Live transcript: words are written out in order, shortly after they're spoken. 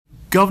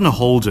Governor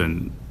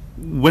Holden,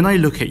 when I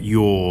look at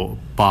your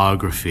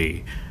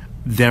biography,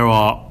 there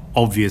are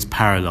obvious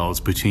parallels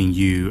between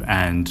you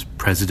and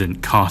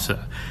President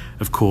Carter.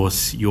 Of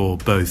course, you're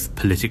both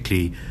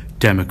politically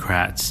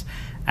Democrats,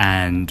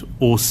 and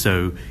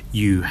also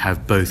you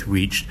have both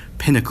reached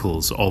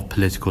pinnacles of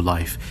political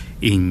life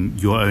in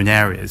your own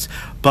areas.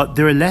 But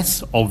there are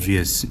less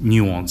obvious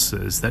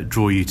nuances that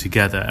draw you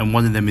together, and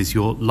one of them is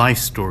your life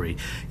story.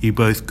 You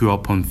both grew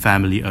up on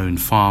family-owned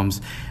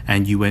farms,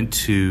 and you went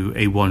to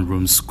a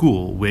one-room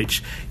school,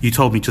 which you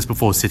told me just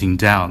before sitting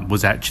down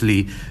was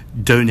actually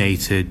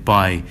donated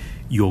by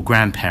your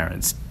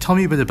grandparents. Tell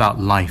me a bit about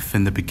life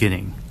in the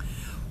beginning.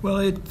 Well,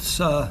 it's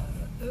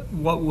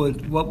what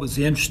was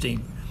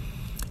interesting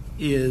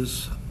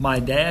is my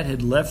dad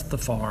had left the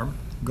farm,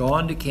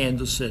 gone to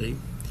Kansas City,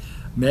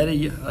 met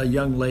a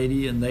young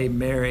lady, and they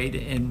married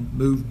and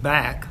moved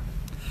back.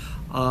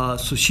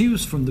 So she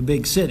was from the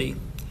big city,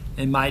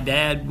 and my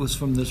dad was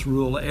from this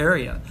rural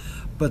area.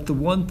 But the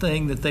one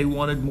thing that they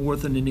wanted more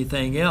than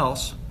anything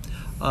else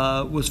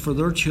was for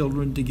their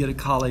children to get a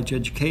college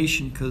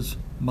education, because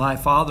my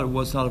father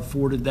was not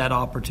afforded that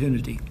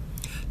opportunity.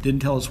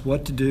 Didn't tell us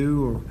what to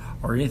do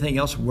or anything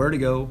else, where to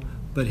go,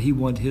 but he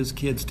wanted his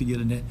kids to get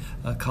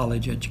a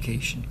college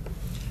education.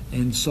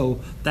 And so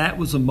that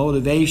was a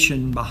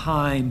motivation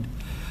behind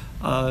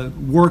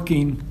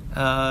working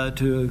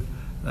to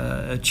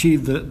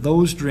achieve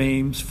those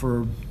dreams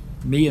for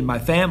me and my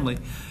family.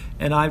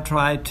 And I've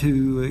tried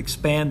to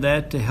expand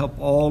that to help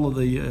all of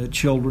the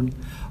children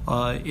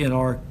in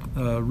our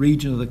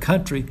region of the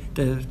country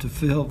to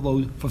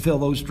fulfill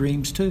those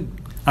dreams too.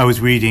 I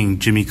was reading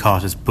Jimmy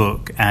Carter's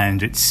book,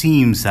 and it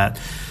seems that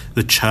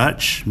the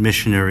church,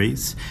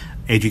 missionaries,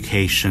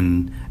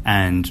 education,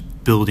 and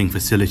building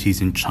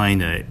facilities in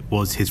China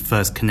was his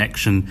first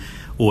connection,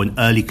 or an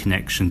early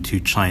connection to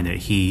China.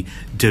 He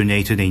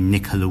donated a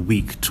nickel a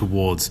week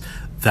towards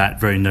that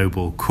very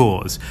noble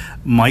cause.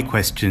 My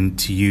question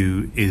to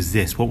you is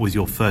this: what was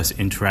your first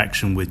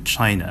interaction with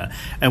China,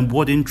 and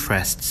what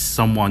interests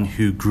someone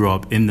who grew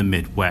up in the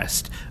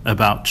Midwest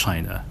about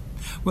China?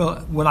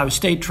 Well, when I was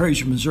state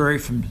treasurer of Missouri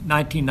from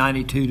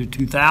 1992 to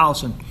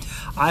 2000,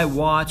 I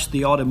watched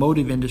the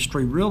automotive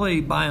industry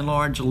really, by and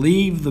large,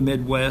 leave the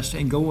Midwest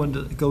and go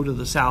to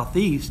the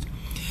Southeast.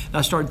 And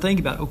I started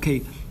thinking about,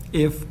 okay,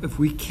 if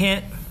we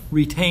can't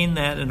retain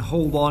that and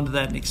hold on to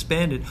that and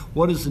expand it,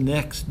 what is the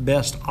next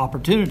best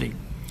opportunity?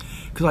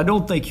 Because I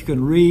don't think you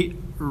can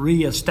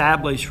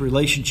reestablish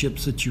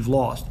relationships that you've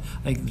lost.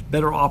 I think there's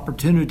better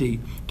opportunity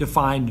to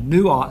find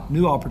new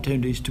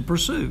opportunities to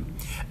pursue.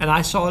 And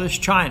I saw it as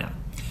China.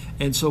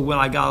 And so when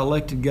I got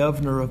elected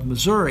governor of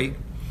Missouri,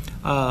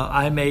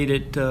 I made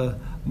it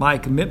my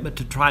commitment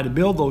to try to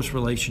build those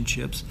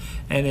relationships.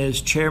 And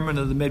as chairman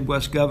of the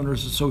Midwest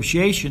Governors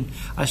Association,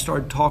 I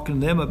started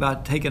talking to them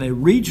about taking a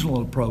regional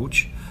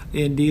approach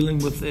in dealing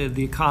with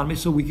the economy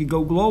so we could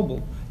go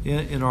global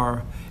in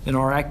our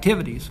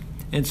activities.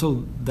 And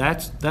so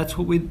that's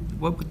what we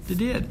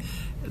did.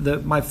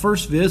 My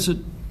first visit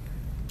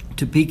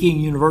to Peking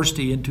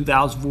University in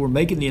 2004,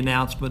 making the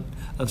announcement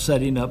of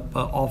setting up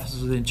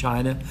offices in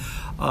China,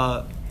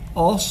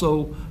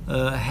 also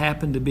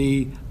happened to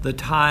be the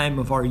time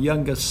of our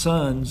youngest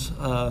son's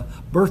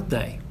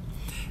birthday.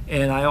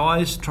 And I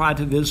always try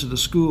to visit a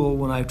school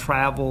when I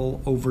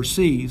travel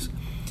overseas.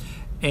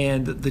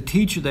 And the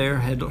teacher there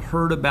had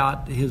heard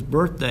about his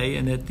birthday,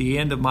 and at the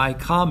end of my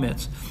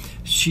comments,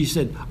 she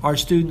said, "Our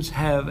students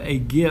have a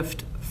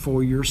gift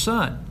for your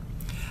son."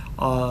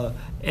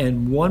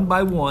 And one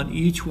by one,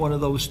 each one of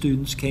those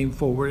students came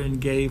forward and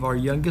gave our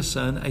youngest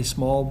son a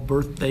small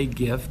birthday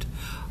gift.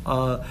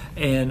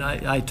 And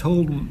I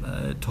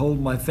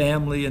told my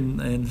family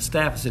and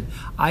staff, I said,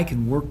 I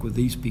can work with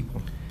these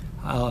people.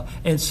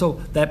 And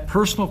so that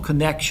personal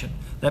connection,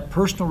 that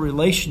personal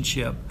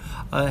relationship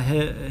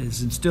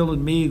has instilled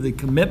in me the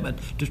commitment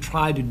to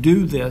try to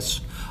do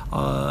this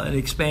and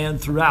expand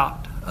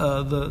throughout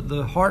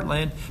the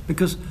heartland,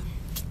 because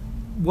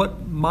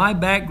what my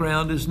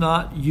background is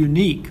not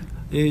unique.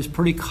 It is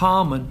pretty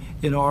common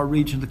in our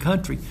region of the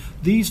country.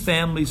 These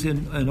families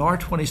in our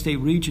 20-state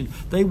region,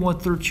 they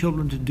want their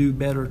children to do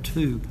better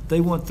too.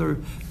 They want their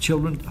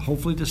children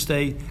hopefully to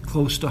stay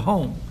close to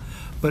home.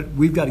 But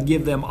we've got to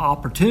give them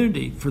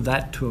opportunity for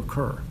that to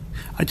occur.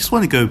 I just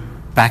want to go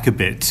back a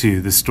bit to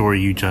the story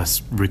you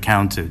just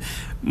recounted.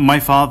 My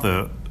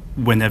father,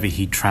 whenever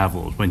he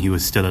traveled, when he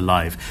was still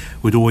alive,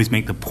 would always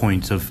make the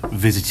point of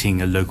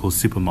visiting a local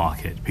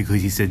supermarket,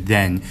 because he said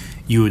then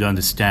you would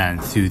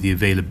understand through the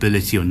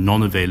availability or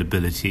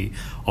non-availability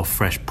of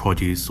fresh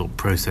produce or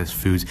processed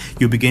foods,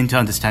 you'll begin to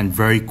understand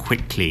very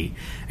quickly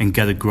and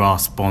get a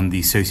grasp on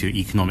the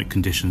socioeconomic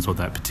conditions of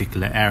that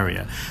particular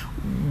area.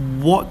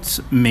 What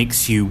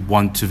makes you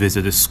want to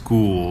visit a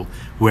school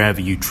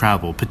wherever you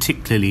travel,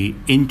 particularly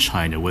in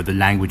China, where the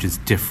language is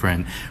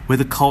different, where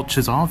the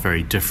cultures are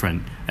very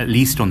different, at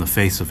least on the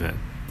face of it?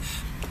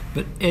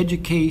 But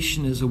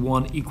education is a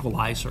one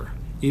equalizer.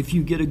 If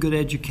you get a good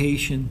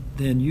education,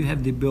 then you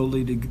have the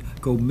ability to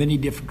go many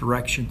different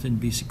directions and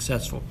be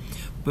successful.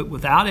 But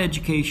without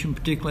education,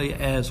 particularly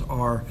as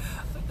our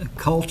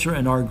culture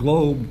and our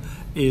globe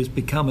is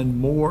becoming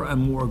more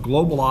and more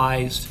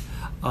globalized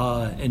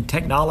and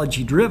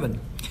technology driven.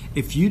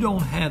 If you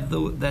don't have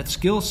that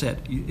skill set,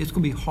 it's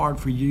going to be hard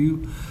for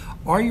you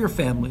or your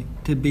family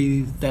to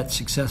be that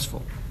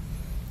successful.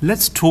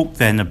 Let's talk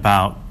then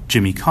about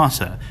Jimmy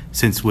Carter,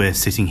 since we're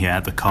sitting here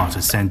at the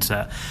Carter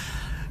Center,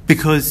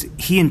 because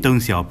he and Deng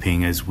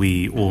Xiaoping, as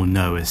we all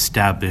know,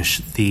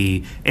 established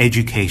the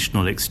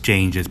educational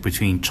exchanges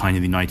between China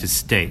and the United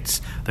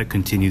States that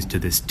continues to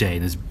this day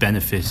and has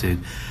benefited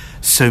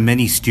so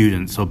many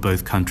students of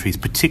both countries,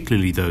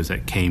 particularly those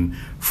that came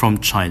from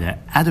China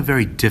at a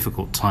very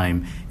difficult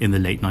time in the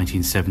late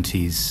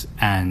 1970s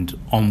and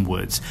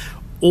onwards.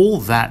 All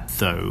that,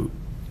 though,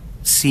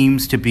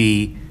 seems to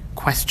be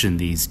questioned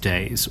these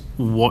days.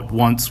 What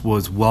once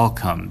was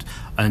welcomed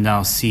are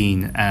now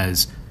seen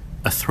as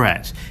a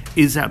threat.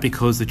 Is that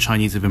because the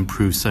Chinese have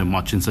improved so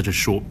much in such a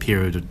short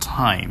period of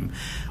time?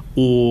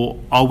 Or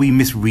are we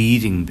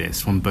misreading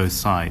this from both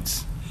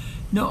sides?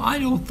 No, I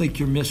don't think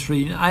you're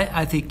misreading.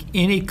 I think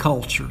any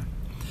culture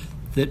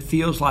that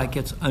feels like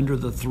it's under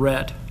the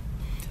threat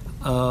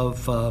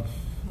of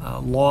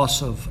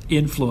loss of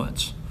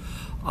influence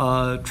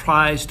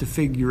tries to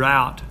figure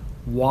out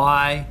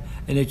why,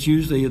 and it's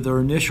usually their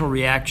initial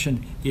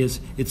reaction is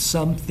it's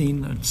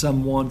something and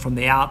someone from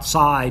the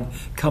outside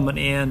coming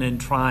in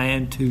and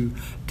trying to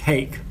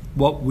take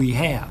what we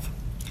have.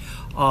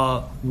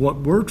 What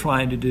we're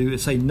trying to do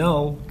is say,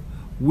 no,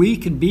 we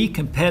can be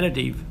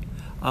competitive.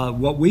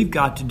 What we've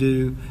got to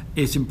do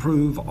is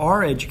improve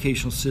our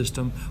educational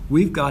system.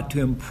 We've got to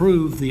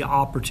improve the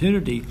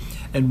opportunity,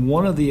 and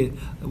one of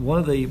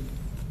the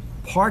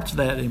parts of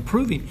that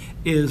improving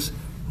is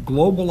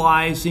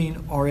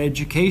globalizing our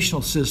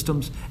educational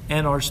systems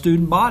and our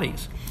student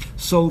bodies,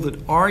 so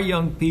that our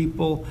young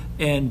people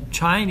and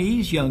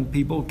Chinese young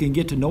people can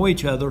get to know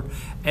each other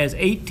as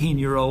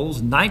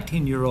 18-year-olds,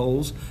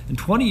 19-year-olds, and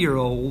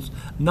 20-year-olds,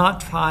 not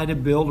try to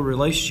build a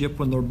relationship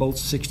when they're both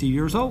 60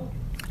 years old.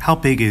 How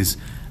big is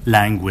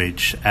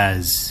language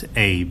as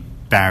a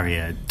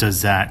barrier?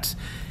 Does that,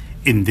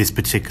 in this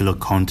particular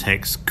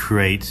context,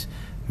 create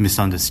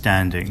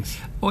misunderstandings?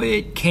 Well,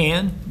 it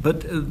can,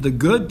 but the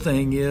good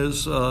thing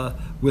is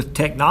with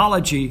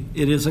technology,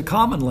 it is a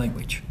common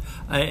language.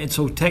 And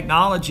so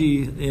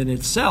technology in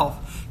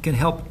itself can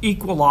help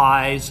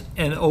equalize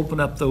and open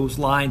up those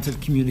lines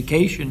of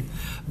communication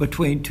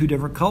between two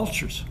different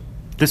cultures.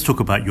 Let's talk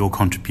about your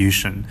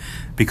contribution,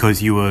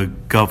 because you were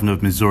governor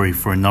of Missouri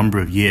for a number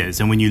of years.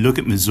 And when you look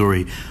at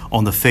Missouri,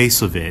 on the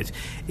face of it,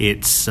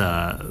 it's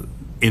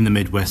in the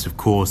Midwest, of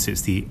course,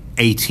 it's the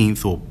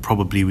 18th, or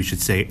probably we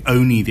should say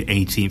only the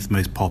 18th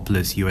most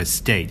populous U.S.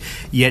 state.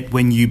 Yet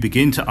when you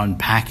begin to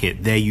unpack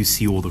it, there you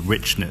see all the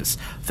richness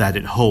that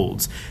it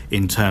holds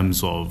in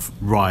terms of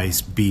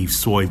rice, beef,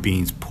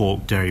 soybeans,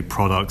 pork, dairy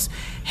products,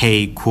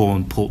 hay,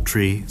 corn,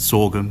 poultry,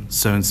 sorghum,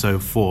 so on and so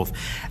forth.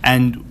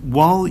 And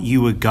while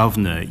you were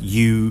governor,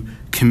 you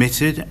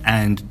committed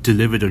and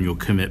delivered on your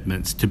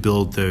commitments to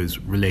build those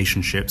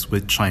relationships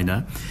with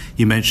China.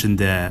 You mentioned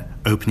there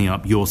opening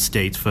up your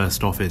state's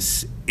first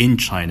office in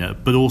China,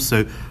 but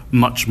also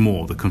much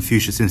more. The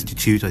Confucius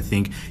Institute, I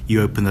think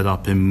you opened that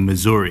up in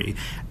Missouri.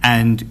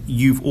 And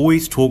you've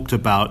always talked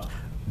about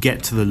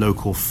get to the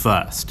local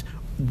first.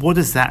 What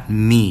does that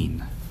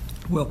mean?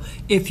 Well,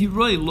 if you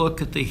really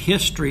look at the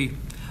history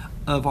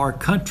of our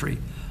country,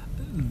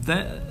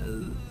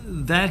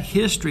 that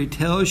history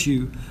tells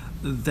you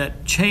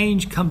that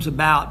change comes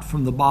about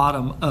from the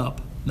bottom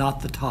up,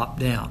 not the top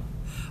down.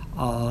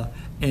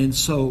 And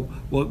so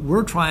what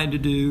we're trying to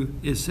do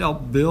is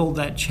help build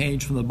that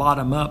change from the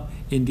bottom up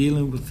in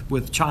dealing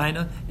with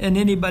China and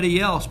anybody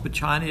else, but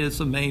China is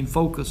the main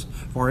focus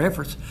for our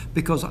efforts,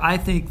 because I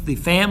think the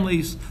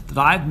families that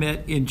I've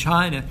met in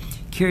China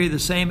carry the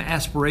same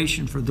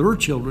aspiration for their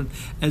children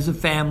as the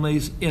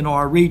families in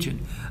our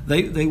region.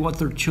 They want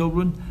their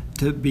children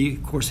to be,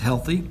 of course,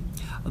 healthy.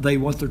 They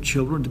want their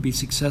children to be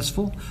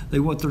successful. They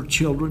want their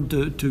children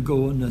to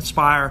go and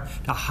aspire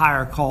to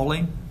higher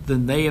calling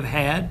than they have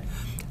had.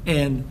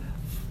 And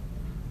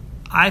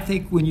I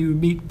think when you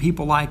meet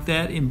people like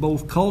that in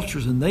both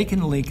cultures and they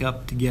can link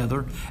up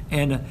together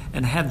and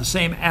have the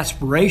same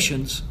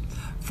aspirations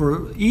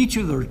for each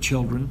of their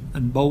children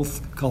in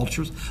both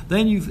cultures,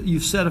 then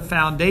you've set a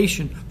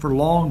foundation for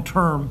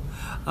long-term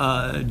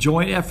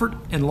joint effort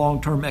and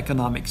long-term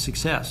economic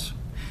success.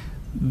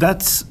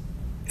 That's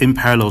in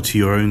parallel to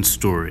your own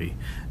story.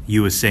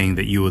 You were saying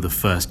that you were the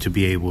first to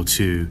be able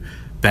to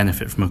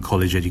benefit from a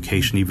college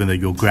education, even though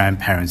your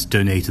grandparents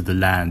donated the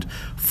land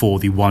for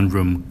the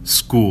one-room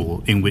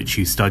school in which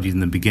you studied in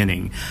the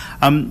beginning.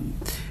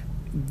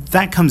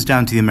 That comes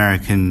down to the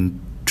American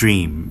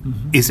dream.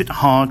 Mm-hmm. Is it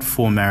hard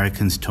for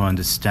Americans to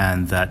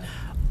understand that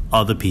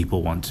other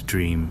people want to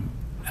dream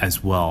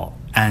as well?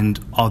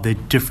 And are there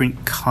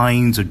different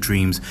kinds of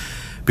dreams?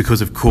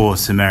 Because, of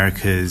course,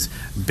 America is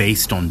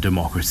based on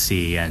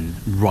democracy and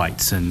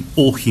rights and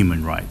all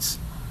human rights.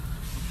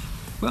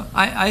 Well,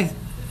 I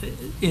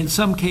in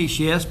some case,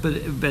 yes, but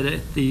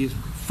at the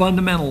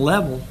fundamental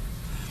level,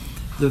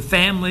 the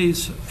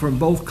families from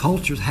both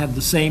cultures have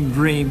the same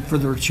dream for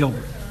their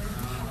children.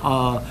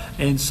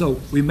 And so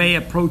we may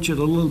approach it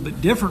a little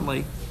bit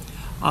differently,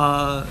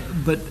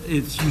 but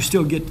you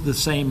still get the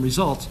same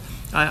results.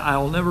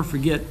 I'll never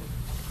forget,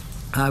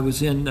 I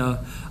was in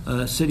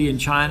a city in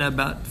China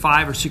about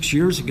 5 or 6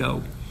 years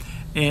ago,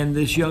 and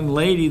this young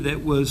lady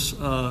that was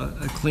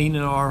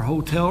cleaning our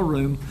hotel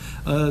room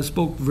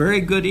spoke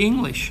very good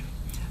English.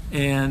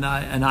 And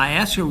I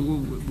asked her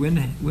when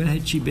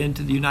had she been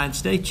to the United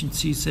States, and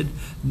she said,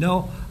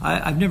 "No,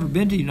 I've never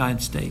been to the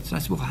United States." And I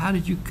said, "Well, how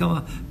did you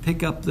come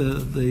pick up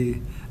the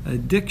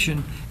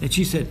diction?" And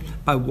she said,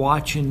 "By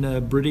watching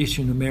British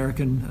and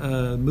American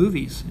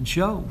movies and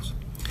shows."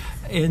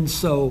 And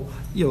so,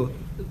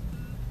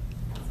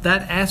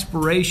 that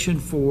aspiration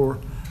for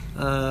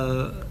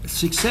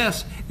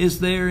success is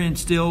there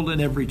instilled in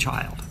every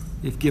child,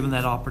 if given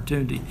that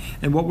opportunity.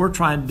 And what we're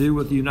trying to do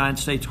with the United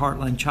States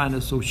Heartland China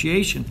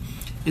Association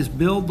is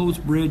build those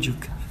bridge of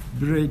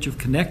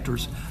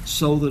connectors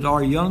so that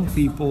our young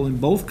people in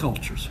both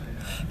cultures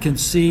can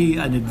see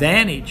an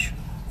advantage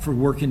for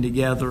working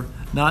together,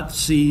 not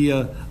see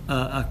a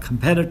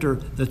competitor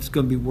that's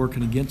going to be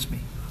working against me.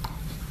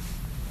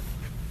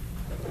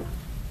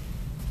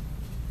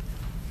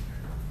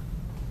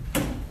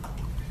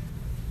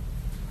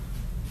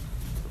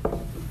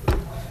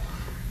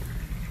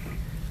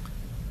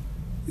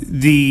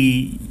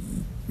 The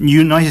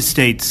United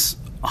States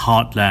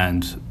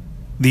Heartland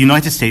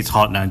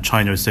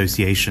China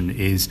Association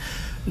is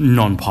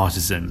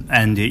nonpartisan,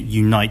 and it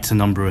unites a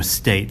number of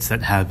states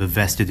that have a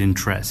vested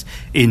interest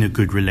in a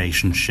good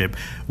relationship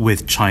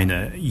with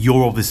China.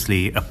 You're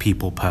obviously a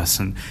people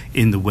person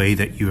in the way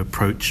that you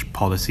approach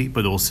policy,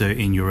 but also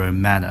in your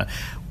own manner.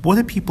 What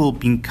have people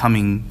been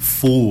coming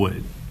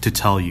forward to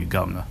tell you,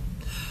 Governor?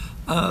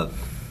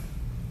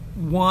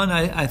 One,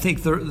 I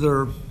think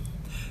they're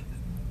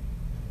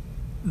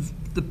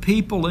the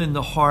people in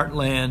the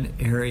Heartland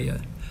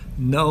area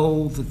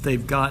know that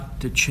they've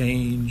got to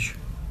change.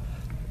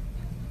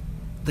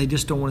 They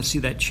just don't want to see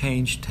that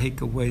change take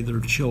away their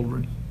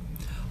children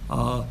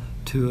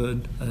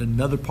to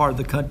another part of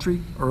the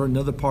country or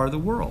another part of the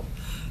world.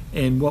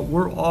 And what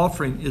we're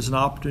offering is an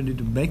opportunity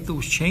to make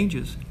those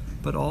changes,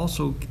 but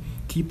also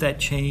keep that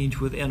change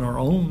within our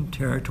own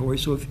territory.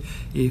 So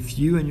if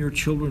you and your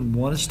children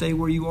want to stay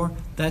where you are,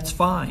 that's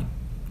fine.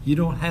 You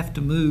don't have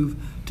to move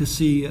to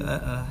see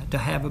to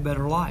have a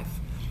better life.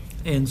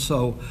 And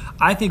so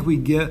I think we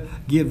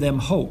give them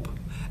hope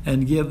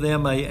and give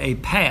them a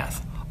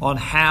path on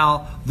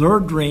how their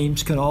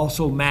dreams can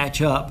also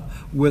match up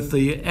with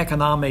the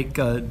economic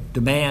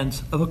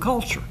demands of a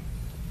culture.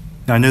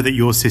 Now, I know that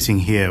you're sitting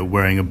here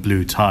wearing a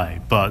blue tie,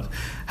 but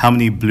how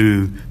many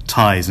blue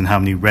ties and how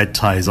many red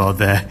ties are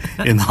there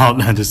in the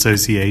Heartland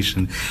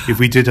Association? If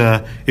we did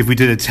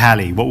a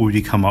tally, what would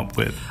we come up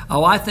with?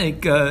 Oh, I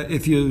think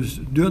if you was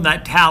doing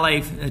that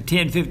tally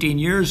 10, 15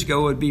 years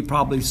ago, it would be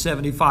probably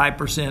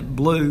 75%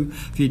 blue.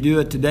 If you do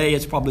it today,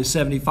 it's probably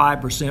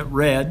 75%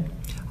 red.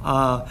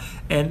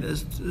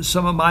 And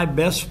some of my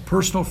best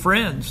personal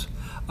friends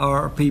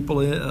are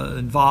people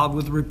involved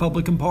with the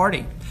Republican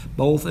Party,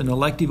 both in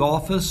elective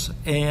office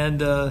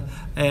and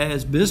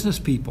as business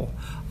people.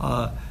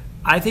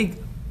 I think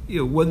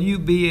whether you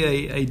be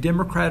a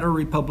Democrat or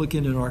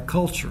Republican in our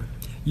culture,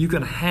 you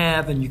can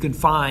have and you can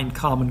find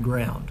common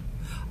ground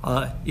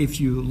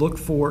if you look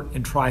for it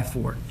and try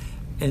for it.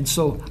 And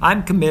so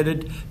I'm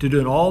committed to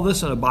doing all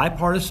this in a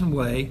bipartisan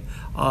way,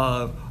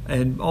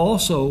 and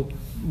also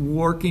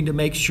working to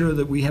make sure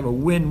that we have a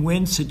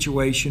win-win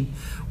situation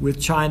with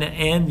China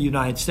and the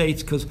United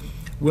States, because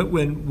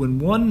when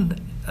one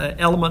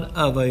element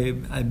of a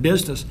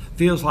business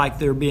feels like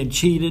they're being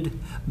cheated,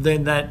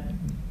 then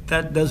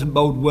that doesn't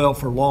bode well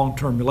for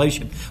long-term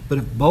relations. But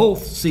if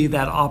both see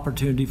that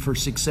opportunity for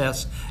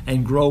success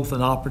and growth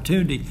and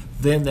opportunity,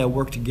 then they'll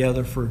work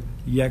together for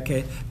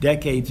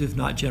decades, if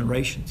not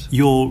generations.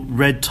 Your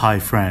red tie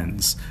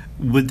friends,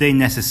 would they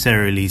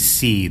necessarily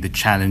see the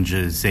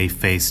challenges they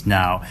face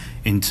now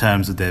in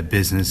terms of their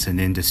business and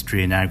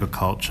industry and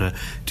agriculture?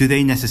 Do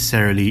they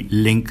necessarily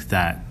link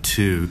that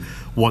to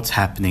what's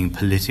happening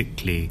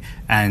politically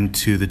and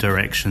to the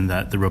direction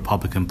that the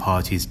Republican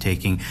Party is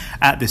taking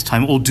at this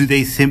time? Or do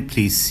they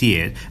simply see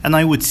it, and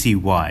I would see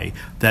why,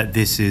 that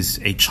this is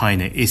a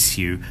China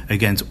issue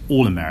against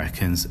all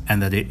Americans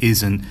and that it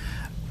isn't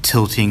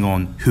tilting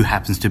on who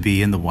happens to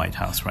be in the White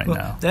House right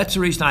now? That's the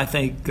reason I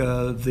think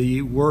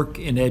the work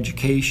in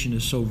education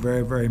is so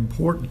very, very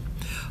important.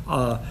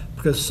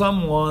 Because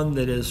someone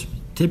that is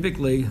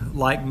typically,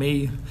 like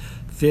me,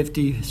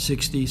 50,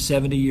 60,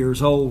 70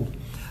 years old,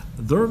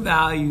 their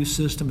value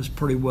system is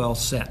pretty well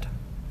set,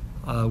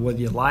 whether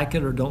you like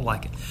it or don't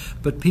like it.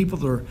 But people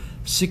that are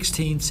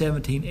 16,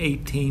 17,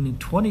 18, and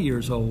 20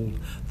 years old,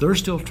 they're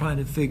still trying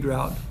to figure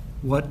out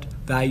what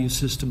value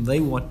system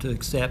they want to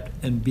accept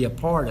and be a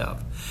part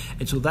of.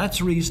 And so that's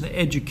the reason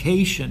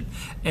education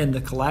and the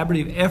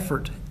collaborative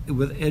effort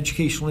with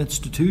educational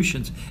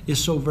institutions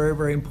is so very,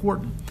 very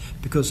important.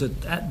 Because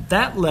at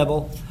that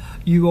level,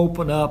 you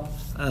open up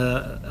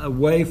a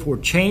way for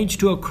change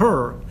to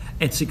occur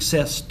and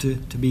success to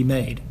be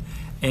made.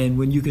 And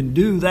when you can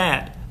do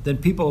that, then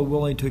people are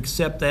willing to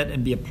accept that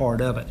and be a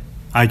part of it.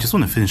 I just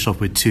want to finish off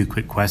with two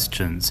quick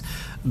questions.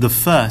 The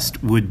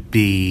first would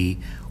be,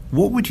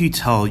 what would you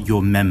tell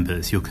your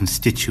members, your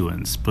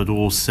constituents, but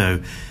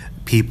also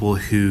people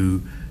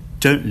who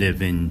don't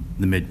live in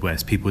the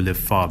Midwest, people who live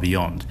far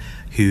beyond,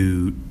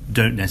 who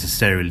don't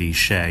necessarily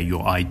share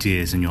your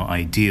ideas and your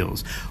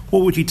ideals?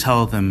 What would you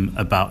tell them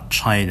about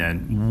China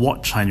and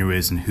what China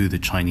is and who the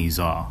Chinese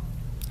are?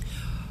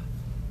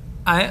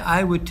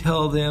 I would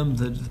tell them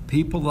that the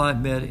people that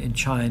I've met in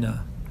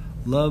China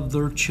love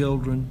their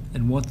children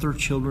and want their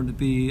children to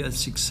be as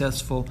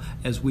successful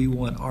as we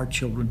want our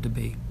children to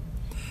be.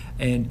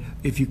 And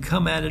if you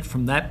come at it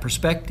from that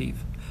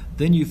perspective,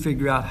 then you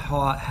figure out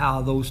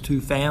how those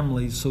two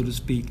families, so to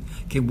speak,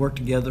 can work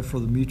together for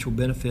the mutual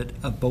benefit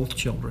of both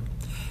children.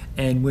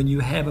 And when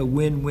you have a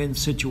win-win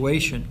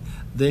situation,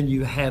 then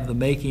you have the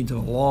makings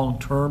of a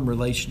long-term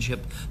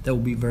relationship that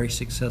will be very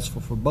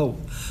successful for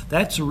both.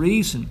 That's the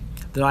reason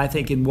that I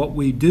think in what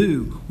we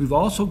do, we've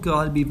also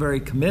got to be very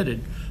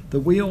committed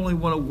that we only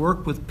want to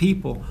work with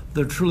people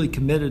that are truly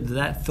committed to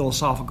that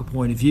philosophical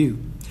point of view.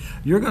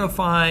 You're going to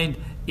find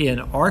in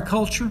our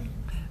culture,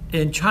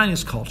 in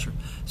China's culture,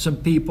 some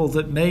people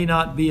that may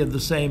not be of the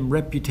same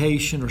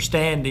reputation or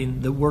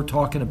standing that we're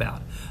talking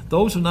about.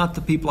 Those are not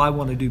the people I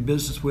want to do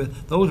business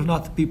with. Those are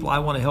not the people I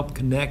want to help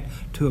connect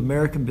to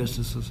American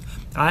businesses.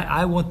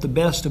 I want the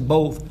best of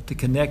both to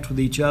connect with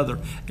each other.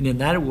 And in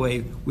that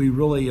way, we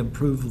really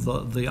improve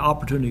the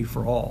opportunity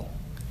for all.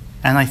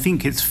 And I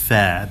think it's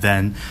fair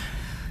then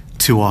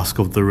to ask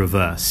of the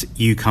reverse.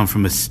 You come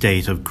from a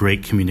state of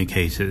great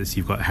communicators.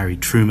 You've got Harry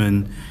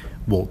Truman,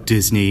 Walt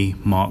Disney,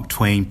 Mark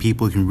Twain,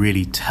 people who can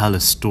really tell a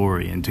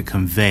story and to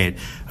convey it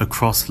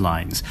across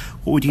lines.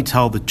 What would you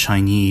tell the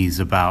Chinese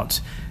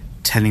about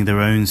telling their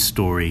own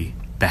story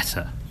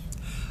better?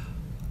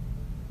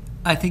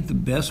 I think the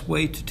best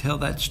way to tell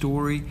that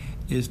story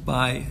is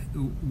by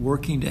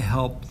working to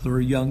help their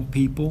young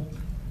people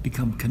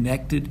become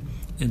connected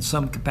in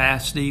some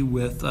capacity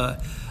with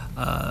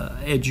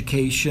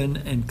education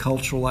and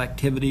cultural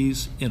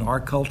activities in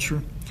our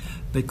culture.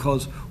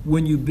 Because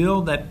when you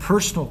build that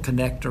personal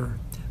connector,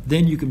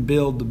 then you can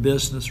build the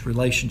business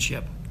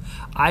relationship.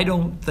 I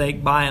don't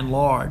think, by and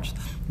large,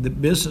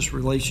 that business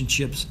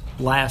relationships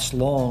last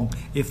long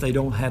if they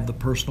don't have the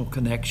personal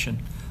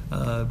connection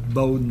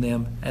boding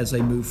them as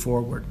they move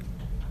forward.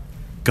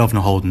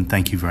 Governor Holden,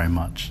 thank you very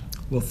much.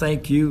 Well,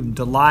 thank you. I'm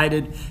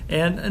delighted.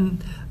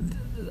 And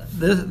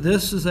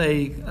this is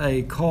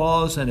a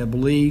cause and a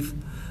belief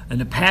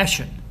and a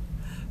passion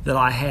that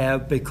I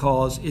have,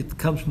 because it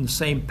comes from the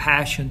same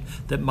passion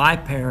that my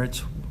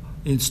parents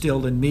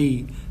instilled in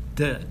me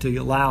to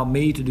allow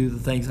me to do the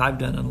things I've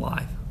done in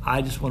life.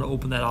 I just want to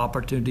open that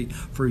opportunity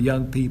for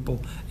young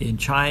people in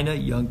China,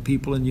 young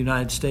people in the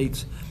United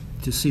States,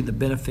 to see the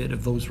benefit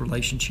of those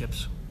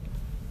relationships.